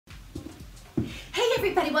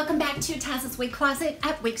everybody, welcome back to TAZ's Wig Closet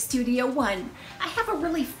at Wig Studio 1. I have a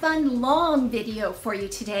really fun long video for you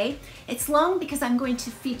today. It's long because I'm going to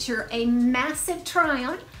feature a massive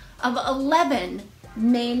try-on of 11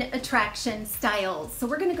 main attraction styles. So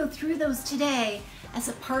we're going to go through those today as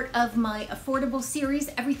a part of my affordable series,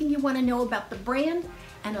 everything you want to know about the brand,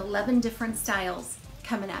 and 11 different styles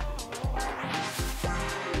coming up.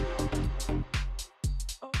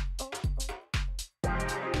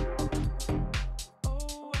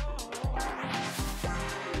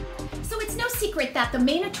 Secret that the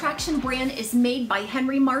main attraction brand is made by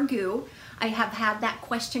Henry Margaux. I have had that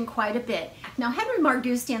question quite a bit. Now, Henry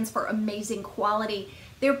Margaux stands for amazing quality.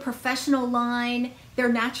 Their professional line, their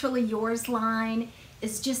Naturally Yours line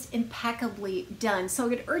is just impeccably done. So I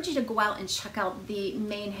would urge you to go out and check out the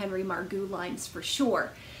main Henry Margaux lines for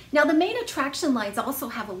sure. Now, the main attraction lines also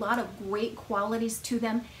have a lot of great qualities to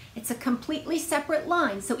them. It's a completely separate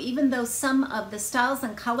line. So even though some of the styles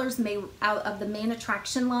and colors out of the main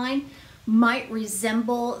attraction line might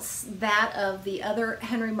resemble that of the other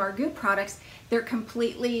Henry Margaux products, they're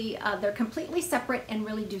completely separate and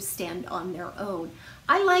really do stand on their own.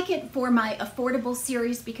 I like it for my affordable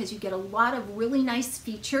series because you get a lot of really nice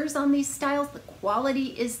features on these styles. The quality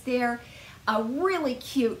is there, a really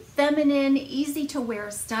cute, feminine, easy to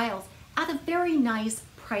wear styles at a very nice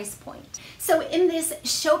price point. So in this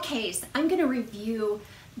showcase, I'm going to review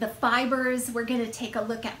the fibers. We're going to take a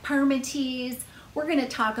look at permatease. We're going to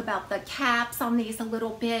talk about the caps on these a little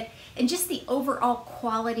bit and just the overall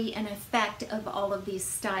quality and effect of all of these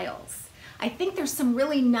styles. I think there's some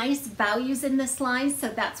really nice values in this line, so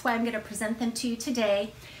that's why I'm going to present them to you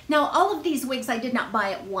today. Now, all of these wigs I did not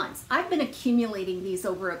buy at once. I've been accumulating these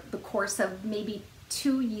over the course of maybe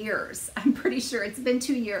 2 years. I'm pretty sure it's been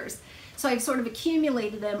 2 years. So I've sort of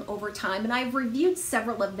accumulated them over time, and I've reviewed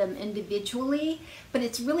several of them individually, but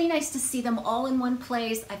it's really nice to see them all in one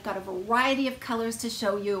place. I've got a variety of colors to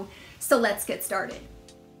show you, so let's get started.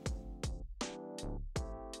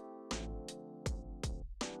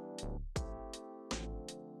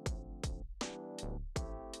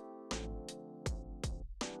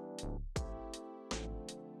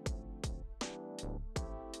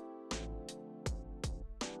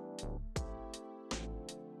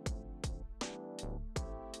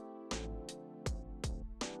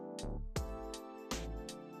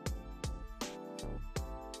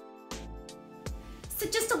 So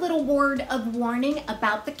just a little word of warning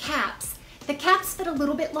about the caps. The caps fit a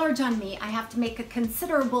little bit large on me. I have to make a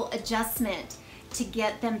considerable adjustment to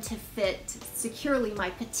get them to fit securely my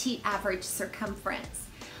petite average circumference.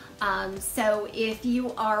 So if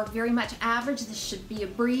you are very much average, this should be a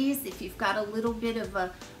breeze. If you've got a little bit of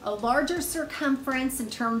a larger circumference in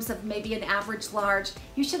terms of maybe an average large,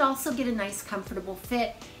 you should also get a nice comfortable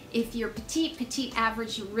fit. If you're petite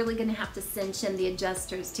average, you're really gonna have to cinch in the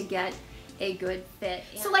adjusters to get a good fit.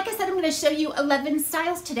 So like I said, I'm going to show you 11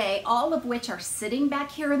 styles today, all of which are sitting back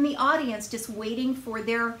here in the audience just waiting for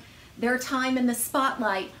their time in the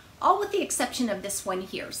spotlight, all with the exception of this one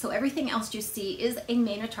here. So everything else you see is a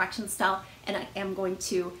main attraction style, and I am going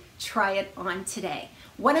to try it on today.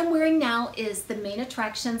 What I'm wearing now is the Main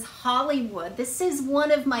Attractions Hollywood. This is one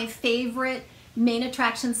of my favorite main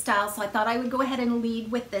attraction styles, so I thought I would go ahead and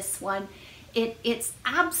lead with this one. It's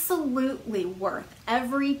absolutely worth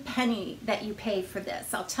every penny that you pay for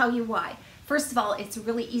this. I'll tell you why. First of all, it's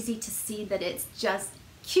really easy to see that it's just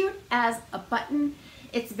cute as a button.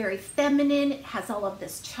 It's very feminine. It has all of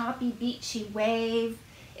this choppy, beachy wave.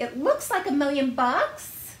 It looks like $1 million, but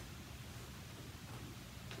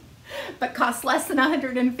costs less than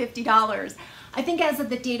 $150. I think as of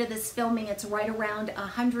the date of this filming, it's right around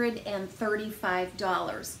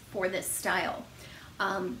 $135 for this style.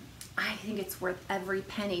 I think it's worth every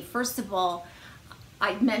penny. First of all,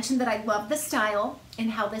 I mentioned that I love the style and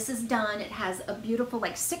how this is done. It has a beautiful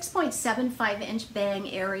like 6.75-inch bang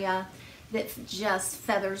area that just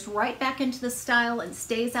feathers right back into the style and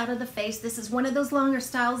stays out of the face. This is one of those longer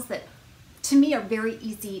styles that to me are very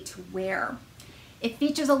easy to wear. It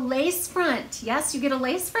features a lace front. Yes, you get a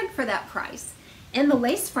lace front for that price. And the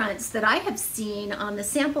lace fronts that I have seen on the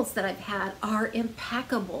samples that I've had are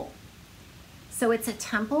impeccable. So it's a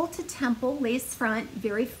temple to temple lace front,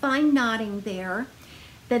 very fine knotting there.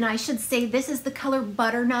 Then I should say this is the color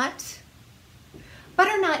Butternut.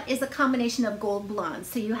 Butternut is a combination of gold blonde.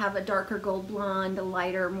 So you have a darker gold blonde, a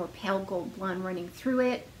lighter, more pale gold blonde running through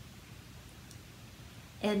it.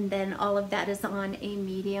 And then all of that is on a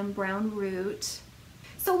medium brown root.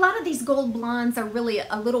 So a lot of these gold blondes are really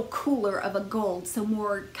a little cooler of a gold, so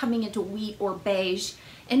more coming into wheat or beige,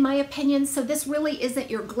 in my opinion. So this really isn't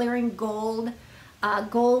your glaring gold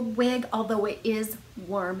wig, although it is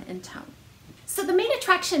warm in tone. So the main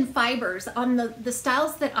attraction fibers on the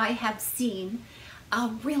styles that I have seen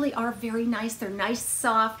really are very nice. They're nice,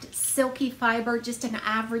 soft, silky fiber, just an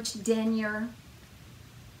average denier.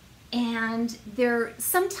 And they're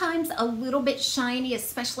sometimes a little bit shiny,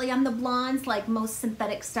 especially on the blondes, like most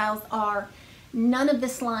synthetic styles are. None of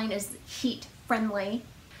this line is heat friendly.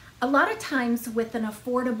 A lot of times with an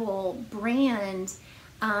affordable brand,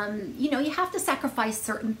 you know, you have to sacrifice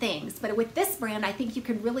certain things, but with this brand, I think you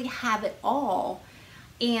can really have it all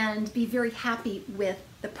and be very happy with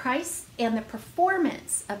the price and the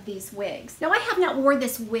performance of these wigs. Now, I have not worn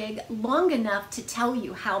this wig long enough to tell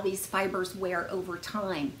you how these fibers wear over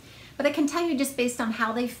time, but I can tell you just based on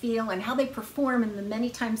how they feel and how they perform and the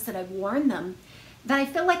many times that I've worn them, that I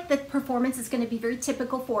feel like the performance is going to be very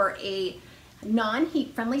typical for a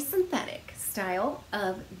non-heat friendly synthetic style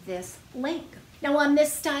of this length. Now on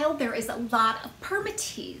this style, there is a lot of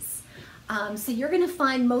permatease. So you're going to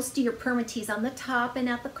find most of your permatease on the top and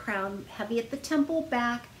at the crown, heavy at the temple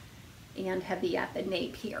back and heavy at the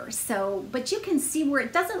nape here. So, but you can see where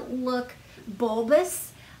it doesn't look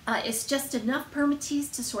bulbous. It's just enough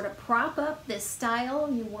permatease to sort of prop up this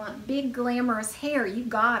style. You want big glamorous hair, you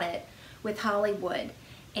got it with Hollywood.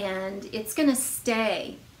 And it's going to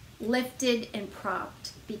stay lifted and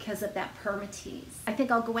propped because of that permatease. I think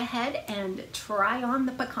I'll go ahead and try on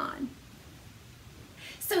the pecan.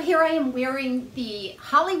 So here I am wearing the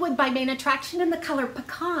Hollywood by Main Attraction in the color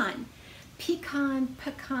pecan.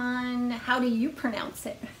 Pecan, how do you pronounce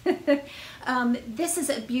it? This is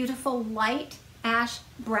a beautiful light ash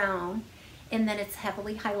brown, and then it's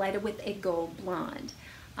heavily highlighted with a gold blonde.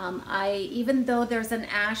 Even though there's an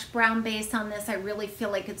ash brown base on this, I really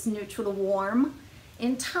feel like it's neutral to warm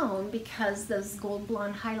in tone because those gold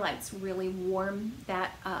blonde highlights really warm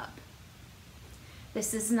that up.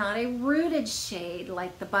 This is not a rooted shade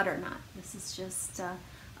like the butternut. This is just a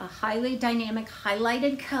highly dynamic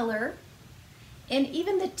highlighted color, and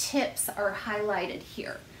even the tips are highlighted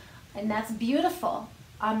here, and that's beautiful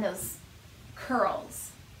on those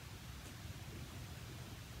curls.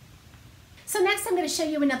 So next I'm going to show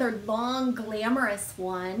you another long glamorous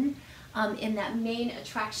one in that Main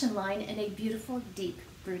Attraction line in a beautiful deep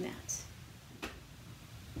brunette.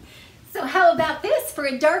 So how about this for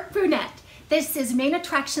a dark brunette? This is Main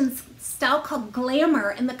Attraction's style called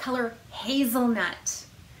Glamour in the color hazelnut.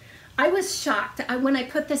 I was shocked when I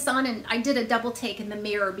put this on, and I did a double take in the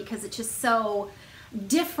mirror because it's just so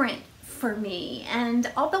different for me.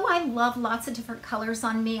 And although I love lots of different colors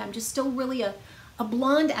on me, I'm just still really a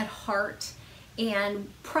blonde at heart, and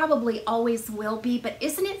probably always will be, but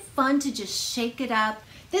isn't it fun to just shake it up?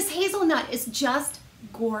 This hazelnut is just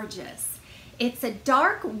gorgeous. It's a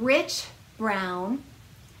dark, rich brown,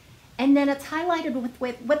 and then it's highlighted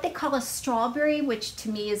with what they call a strawberry, which to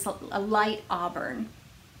me is a light auburn.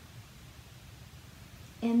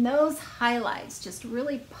 And those highlights just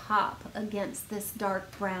really pop against this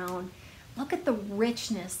dark brown. Look at the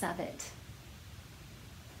richness of it.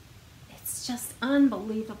 It's just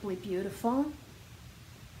unbelievably beautiful.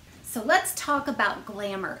 So let's talk about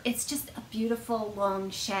glamour. It's just a beautiful long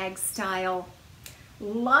shag style.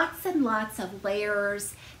 Lots and lots of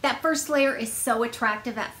layers. That first layer is so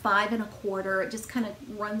attractive at 5 1/4. It just kind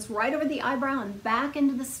of runs right over the eyebrow and back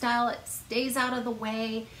into the style. It stays out of the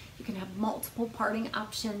way. You can have multiple parting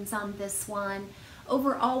options on this one.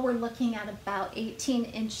 Overall, we're looking at about 18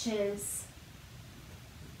 inches.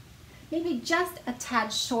 Maybe just a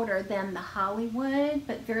tad shorter than the Hollywood,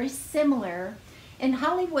 but very similar. And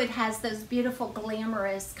Hollywood has those beautiful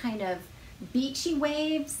glamorous kind of beachy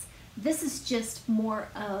waves. This is just more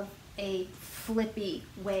of a flippy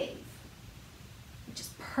wave, which is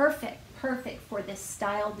perfect for this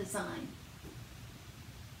style design.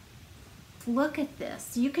 Look at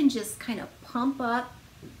this. You can just kind of pump up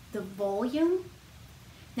the volume.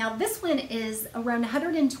 Now this one is around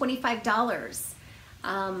 $125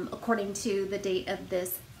 according to the date of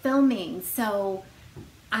this filming. So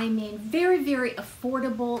I mean, very, very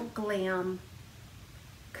affordable glam.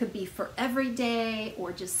 Could be for every day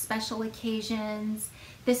or just special occasions.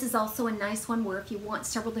 This is also a nice one where if you want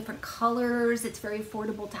several different colors, it's very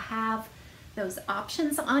affordable to have those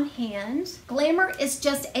options on hand. Glamour is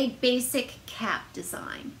just a basic cap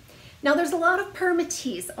design. Now there's a lot of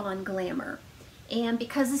permatease on Glamour, and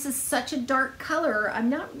because this is such a dark color, I'm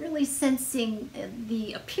not really sensing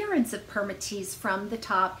the appearance of permatease from the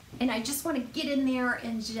top, and I just want to get in there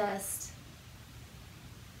and just,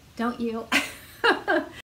 don't you?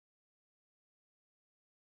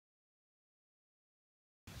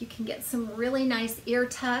 You can get some really nice ear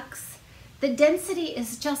tucks. The density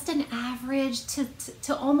is just an average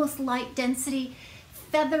to almost light density,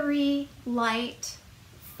 feathery, light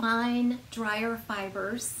fine dryer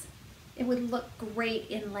fibers. It would look great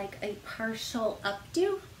in like a partial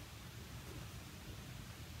updo.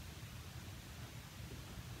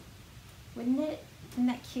 Wouldn't it? Isn't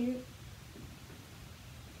that cute?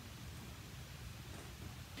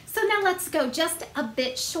 So now let's go just a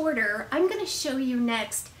bit shorter. I'm going to show you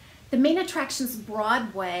next the Main Attractions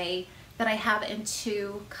Broadway that I have in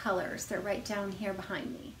 2 colors. They're right down here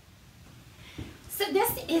behind me. So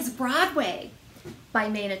this is Broadway by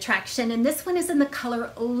Main Attraction, and this one is in the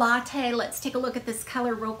color Latte. Let's take a look at this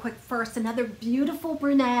color real quick first. Another beautiful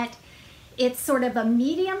brunette. It's sort of a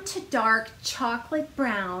medium to dark chocolate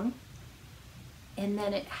brown, and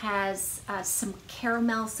then it has some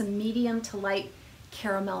caramel, some medium to light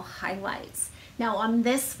caramel highlights. Now on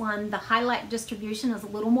this one, the highlight distribution is a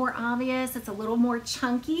little more obvious. It's a little more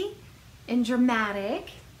chunky and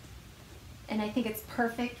dramatic, and I think it's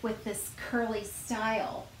perfect with this curly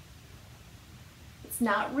style. It's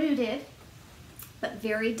not rooted, but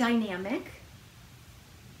very dynamic.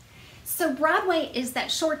 So Broadway is that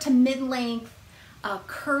short to mid-length,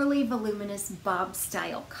 curly, voluminous bob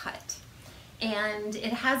style cut. And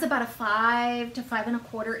it has about a 5 to 5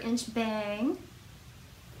 1/4 inch bang.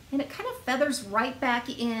 And it kind of feathers right back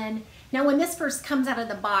in. Now when this first comes out of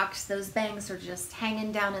the box, those bangs are just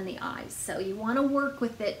hanging down in the eyes. So you want to work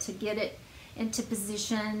with it to get it into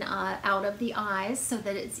position out of the eyes so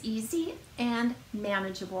that it's easy and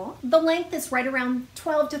manageable. The length is right around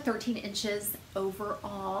 12 to 13 inches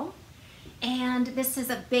overall. And this is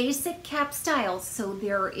a basic cap style, so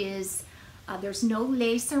there's no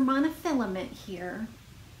lace or monofilament here.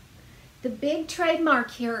 The big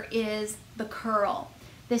trademark here is the curl.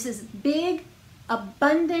 This is big,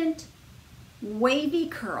 abundant, wavy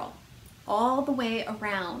curl all the way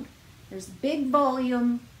around. There's big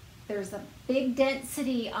volume, there's a big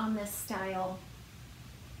density on this style,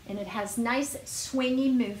 and it has nice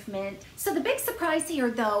swingy movement. So the big surprise here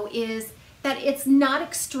though is that it's not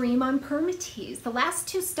extreme on permatease. The last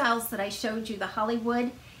 2 styles that I showed you, the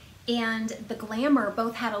Hollywood and the Glamour,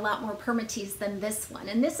 both had a lot more permatease than this one.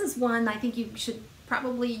 And this is one I think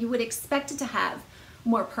you would expect it to have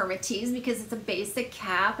more permatease because it's a basic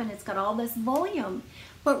cap and it's got all this volume.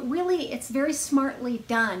 But really it's very smartly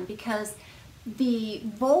done because the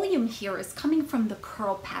volume here is coming from the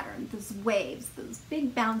curl pattern, those waves, those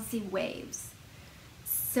big bouncy waves.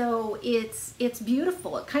 So it's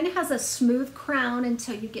beautiful. It kind of has a smooth crown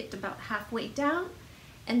until you get to about halfway down,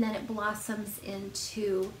 and then it blossoms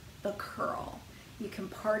into the curl. You can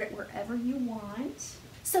part it wherever you want.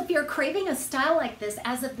 So if you're craving a style like this,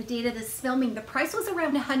 as of the date of this filming, the price was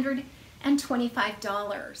around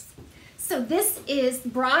 $125. So this is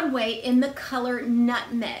Broadway in the color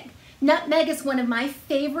Nutmeg. Nutmeg is one of my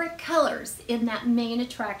favorite colors in that Main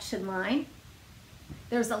Attraction line.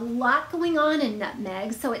 There's a lot going on in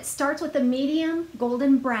Nutmeg. So it starts with a medium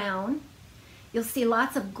golden brown. You'll see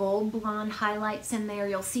lots of gold blonde highlights in there.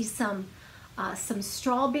 You'll see some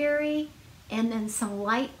strawberry and then some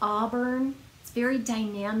light auburn. It's very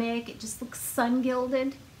dynamic. It just looks sun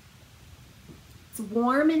gilded. It's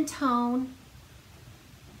warm in tone.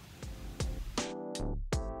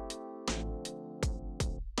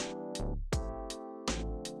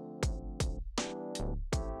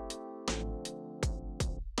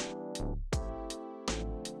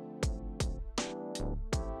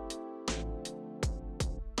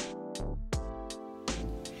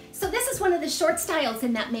 So this is one of the short styles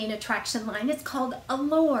in that Main Attraction line. It's called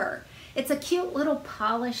Allure. It's a cute little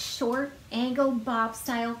polished short angled bob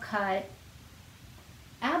style cut.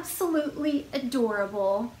 Absolutely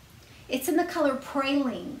adorable. It's in the color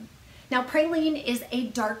Praline. Now Praline is a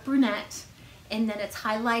dark brunette and then it's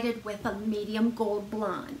highlighted with a medium gold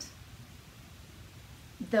blonde.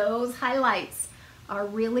 Those highlights are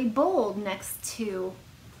really bold next to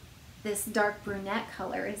this dark brunette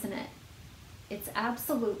color, isn't it? It's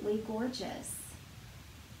absolutely gorgeous.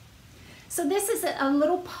 So this is a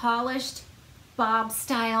little polished bob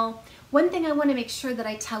style. One thing I want to make sure that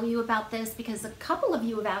I tell you about this, because a couple of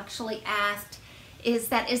you have actually asked, is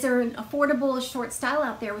there an affordable short style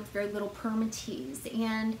out there with very little permatease?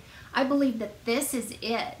 And I believe that this is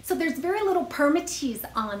it. So there's very little permatease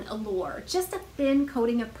on Allure, just a thin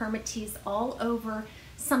coating of permatease all over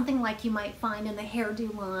something like you might find in the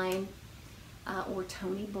hairdo line or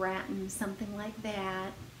Toni Bratton, something like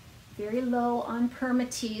that. Very low on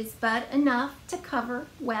permatease, but enough to cover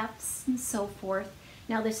wefts and so forth.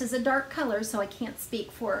 Now this is a dark color, so I can't speak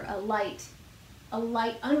for a light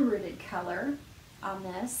unrooted color on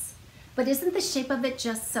this. But isn't the shape of it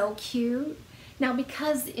just so cute? Now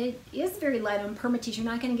because it is very light on permatease, you're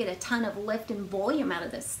not going to get a ton of lift and volume out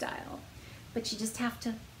of this style. But you just have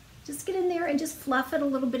to Just get in there and just fluff it a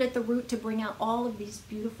little bit at the root to bring out all of these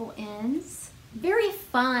beautiful ends. Very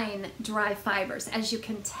fine dry fibers. As you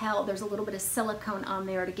can tell, there's a little bit of silicone on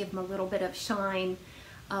there to give them a little bit of shine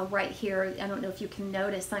right here. I don't know if you can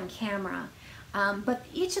notice on camera. But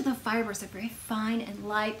each of the fibers are very fine and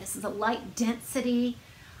light. This is a light density,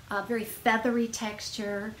 very feathery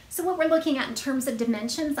texture. So what we're looking at in terms of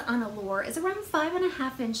dimensions on Allure is around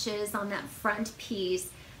 5.5 inches on that front piece.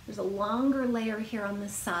 There's a longer layer here on the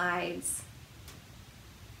sides.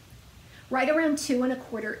 Right around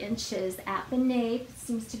 2¼ inches at the nape.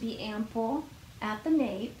 Seems to be ample at the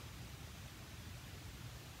nape.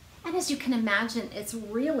 And as you can imagine, it's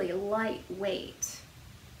really lightweight.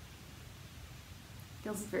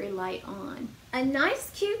 Feels very light on. A nice,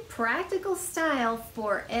 cute, practical style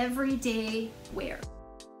for everyday wear.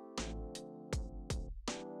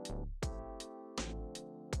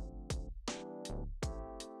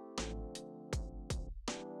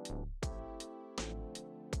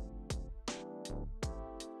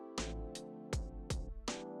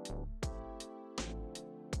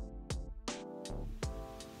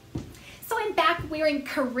 So I'm back wearing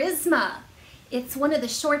Charisma. It's one of the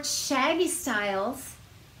short, shaggy styles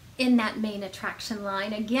in that main attraction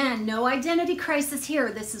line. Again, no identity crisis here.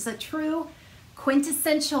 This is a true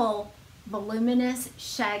quintessential voluminous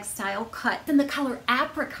shag style cut in the color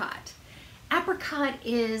Apricot. Apricot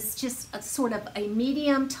is just a sort of a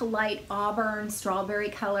medium to light auburn strawberry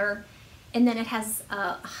color, and then it has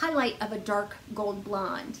a highlight of a dark gold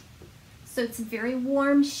blonde. So it's a very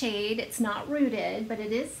warm shade. It's not rooted, but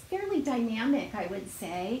it is fairly dynamic, I would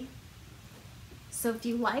say. So if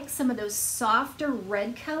you like some of those softer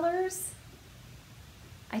red colors,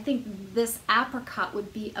 I think this Apricot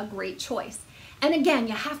would be a great choice. And again,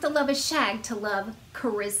 you have to love a shag to love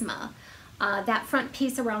Charisma. That front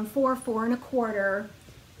piece around 4¼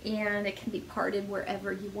 and it can be parted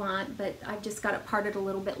wherever you want, but I've just got it parted a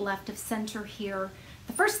little bit left of center here.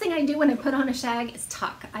 The first thing I do when I put on a shag is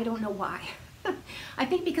tuck. I don't know why. I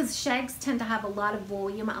think because shags tend to have a lot of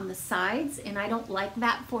volume on the sides, and I don't like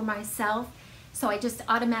that for myself. So I just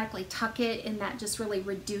automatically tuck it, and that just really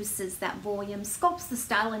reduces that volume, sculpts the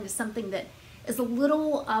style into something that is a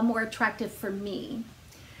little more attractive for me.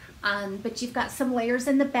 But you've got some layers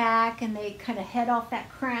in the back, and they kind of head off that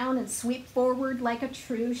crown and sweep forward like a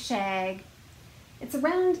true shag. It's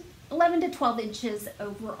around 11 to 12 inches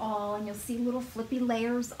overall, and you'll see little flippy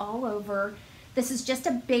layers all over. This is just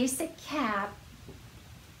a basic cap.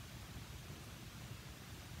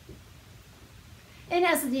 And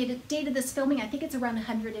as of the date of this filming, I think it's around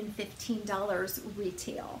 $115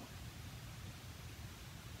 retail.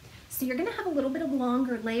 So you're gonna have a little bit of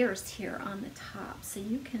longer layers here on the top, so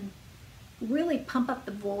you can really pump up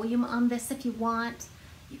the volume on this if you want.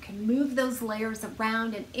 You can move those layers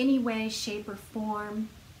around in any way, shape, or form.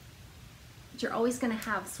 But you're always gonna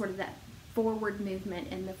have sort of that forward movement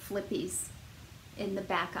and the flippies in the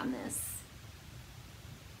back on this.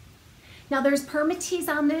 Now there's permatease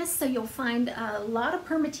on this, so you'll find a lot of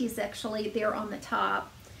permatease actually there on the top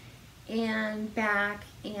and back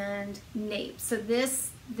and nape. So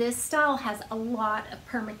this style has a lot of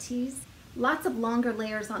permatease, lots of longer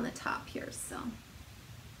layers on the top here, so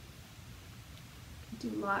do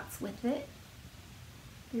lots with it.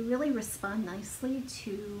 They really respond nicely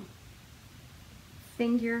to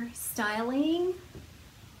finger styling.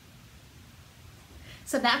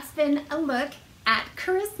 So that's been a look at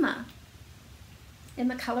Charisma in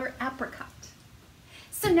the color Apricot.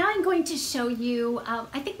 So now I'm going to show you,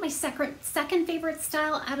 I think my second favorite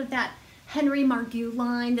style out of that Henry Margu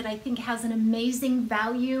line that I think has an amazing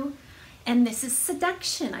value, and this is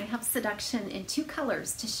Seduction. I have Seduction in 2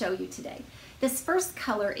 colors to show you today. This first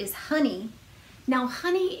color is Honey. Now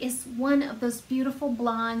Honey is one of those beautiful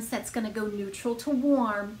blondes that's going to go neutral to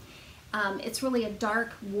warm. It's really a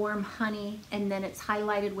dark, warm honey, and then it's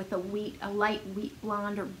highlighted with a light wheat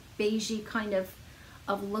blonde or beigey kind of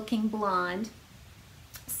looking blonde.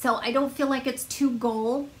 So I don't feel like it's too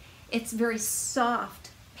gold. It's very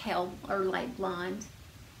soft, pale or light blonde,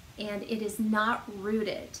 and it is not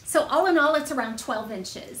rooted. So all in all, it's around 12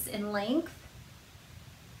 inches in length,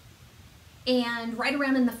 and right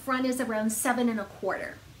around in the front is around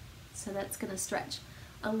 7¼ So that's gonna stretch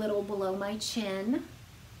a little below my chin.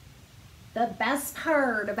 The best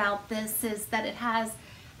part about this is that it has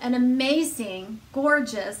an amazing,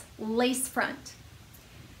 gorgeous lace front.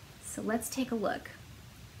 So let's take a look.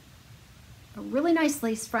 A really nice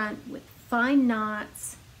lace front with fine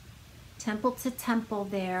knots, temple to temple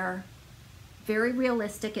there. Very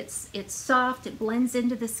realistic. It's soft, it blends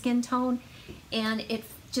into the skin tone, and it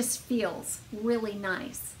just feels really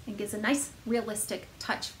nice and gives a nice realistic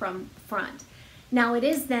touch from the front. Now it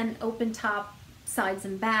is then open top, sides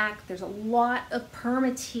and back. There's a lot of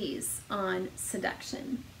permatease on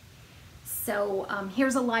Seduction. So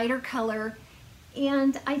here's a lighter color,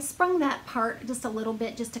 and I sprung that part just a little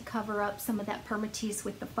bit just to cover up some of that permatease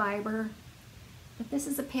with the fiber. But this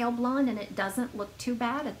is a pale blonde and it doesn't look too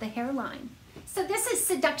bad at the hairline. So this is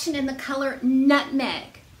Seduction in the color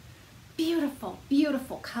Nutmeg. Beautiful,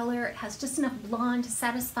 beautiful color. It has just enough blonde to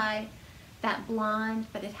satisfy that blonde,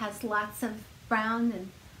 but it has lots of brown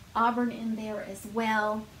and auburn in there as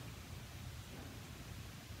well.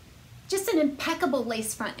 Just an impeccable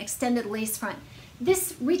lace front, extended lace front.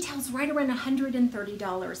 This retails right around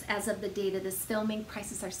 $130 as of the date of this filming.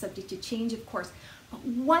 Prices are subject to change, of course. But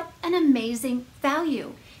what an amazing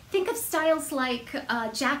value. Think of styles like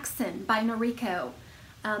Jackson by Noriko,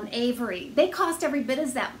 Avery. They cost every bit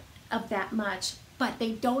of that much, but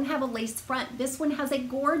they don't have a lace front. This one has a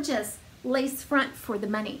gorgeous lace front for the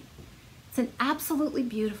money. It's an absolutely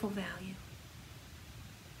beautiful value.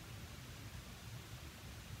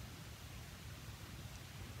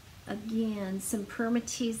 Again, some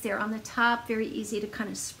permatease there on the top, very easy to kind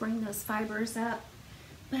of spring those fibers up,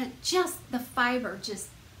 but just the fiber just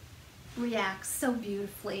reacts so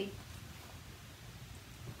beautifully.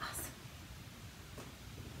 Awesome.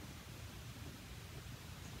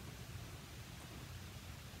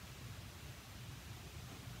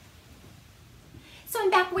 So I'm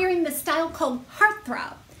back wearing the style called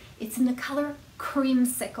Heartthrob. It's in the color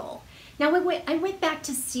Creamsicle. Now I went back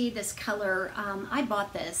to see this color. I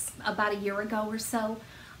bought this about a year ago or so,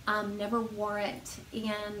 never wore it,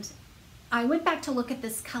 and I went back to look at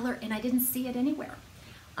this color and I didn't see it anywhere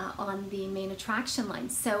on the main attraction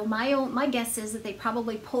line. So my guess is that they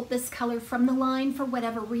probably pulled this color from the line for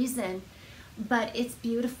whatever reason, but it's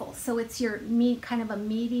beautiful. So it's your kind of a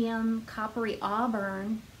medium coppery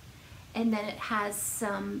auburn, and then it has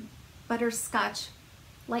some butterscotch,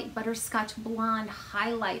 light butterscotch blonde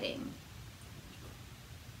highlighting.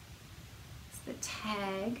 The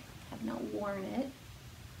tag, have not worn it,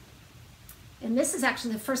 and this is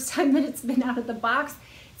actually the first time that it's been out of the box.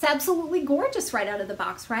 It's absolutely gorgeous right out of the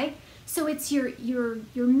box, right? So it's your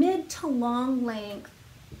mid to long length,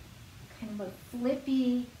 kind of a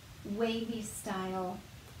flippy, wavy style.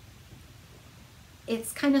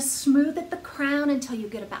 It's kind of smooth at the crown until you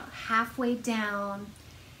get about halfway down.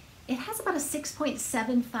 It has about a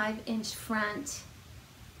 6.75 inch front.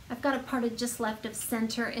 I've got a parted just left of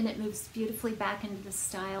center, and it moves beautifully back into the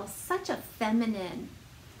style. Such a feminine,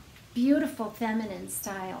 beautiful feminine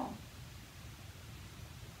style.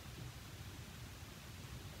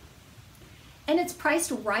 And it's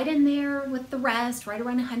priced right in there with the rest, right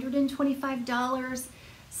around $125.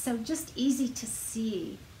 So just easy to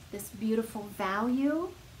see this beautiful value.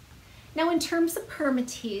 Now in terms of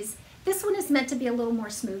permatease, this one is meant to be a little more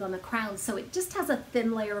smooth on the crown, so it just has a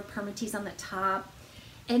thin layer of permatease on the top.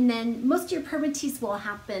 And then most of your permatease will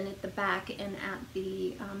happen at the back and at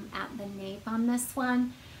the nape on this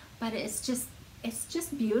one, but it's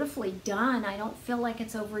just beautifully done. I don't feel like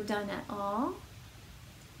it's overdone at all.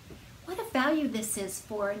 What a value this is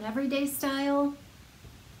for an everyday style.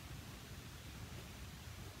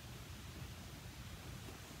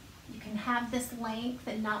 You can have this length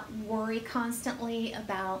and not worry constantly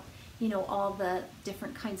about, you know, all the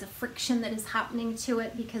different kinds of friction that is happening to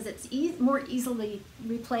it, because it's more easily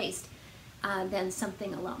replaced than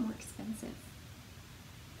something a lot more expensive.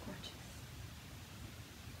 Gorgeous.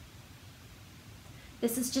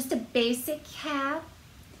 This is just a basic cap,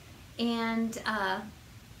 and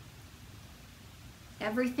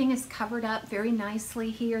everything is covered up very nicely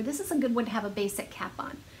here. This is a good one to have a basic cap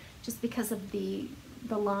on, just because of the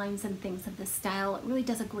lines and things of this style. It really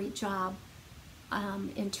does a great job.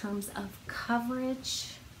 In terms of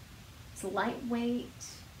coverage. It's lightweight,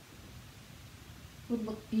 would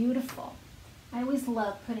look beautiful. I always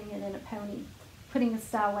love putting it in a pony, putting a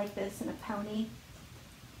style like this in a pony.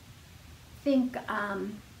 Think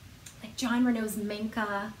like John Renault's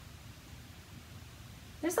Minka.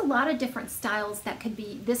 There's a lot of different styles that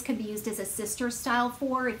this could be used as a sister style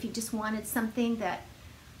for, if you just wanted something that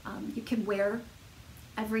you could wear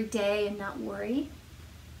every day and not worry.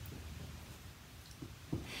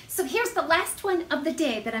 So here's the last one of the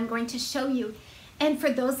day that I'm going to show you. And for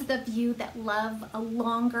those of you that love a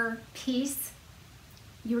longer piece,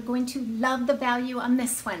 you're going to love the value on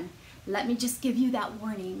this one. Let me just give you that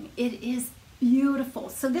warning. It is beautiful.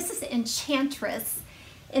 So this is Enchantress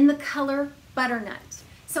in the color Butternut.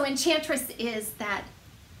 So Enchantress is that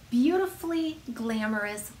beautifully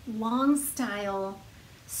glamorous, long style,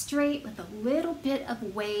 straight with a little bit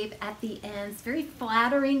of wave at the ends, very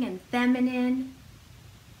flattering and feminine.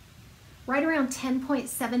 right around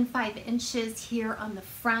 10.75 inches here on the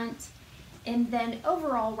front, and then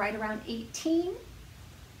overall right around 18.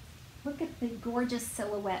 Look at the gorgeous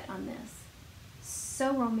silhouette on this.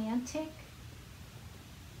 So romantic.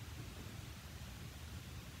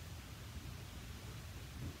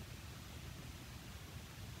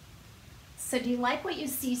 So do you like what you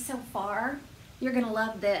see so far? You're gonna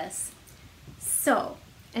love this. So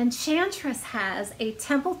Enchantress has a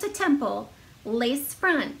temple to temple lace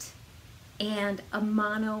front and a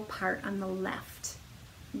mono part on the left.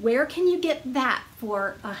 Where can you get that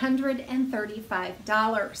for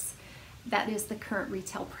 $135? That is the current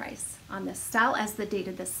retail price on this style as the date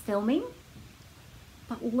of this filming.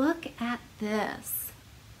 But look at this.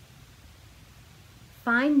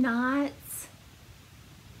 Fine knots,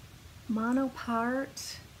 mono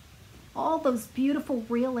part, all those beautiful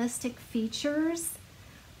realistic features.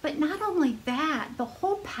 But not only that, the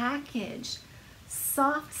whole package,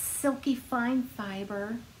 soft, silky, fine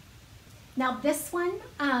fiber. Now this one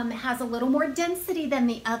has a little more density than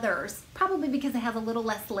the others, probably because it has a little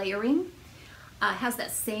less layering. Has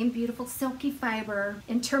that same beautiful silky fiber.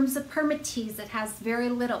 In terms of permatease, it has very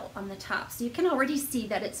little on the top. So you can already see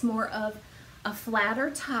that it's more of a flatter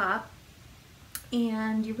top,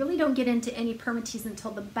 and you really don't get into any permatease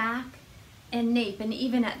until the back and nape, and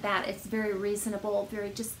even at that it's very reasonable,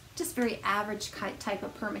 very just very average type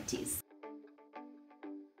of permatease.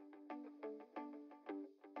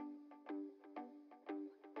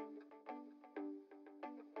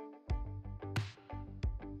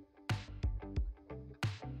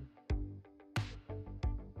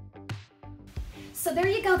 So there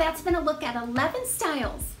you go, that's been a look at 11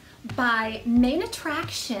 styles by Main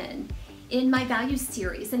Attraction in my value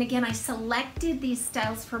series. And again, I selected these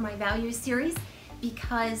styles for my value series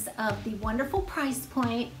because of the wonderful price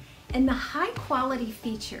point and the high quality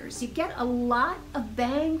features. You get a lot of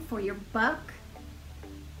bang for your buck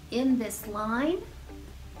in this line.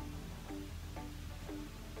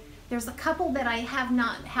 There's a couple that I have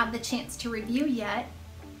not had the chance to review yet,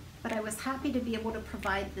 but I was happy to be able to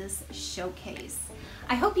provide this showcase.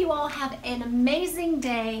 I hope you all have an amazing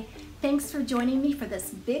day. Thanks for joining me for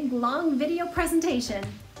this big, long video presentation.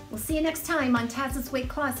 We'll see you next time on Taz's Wig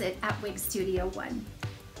Closet at Wig Studio 1.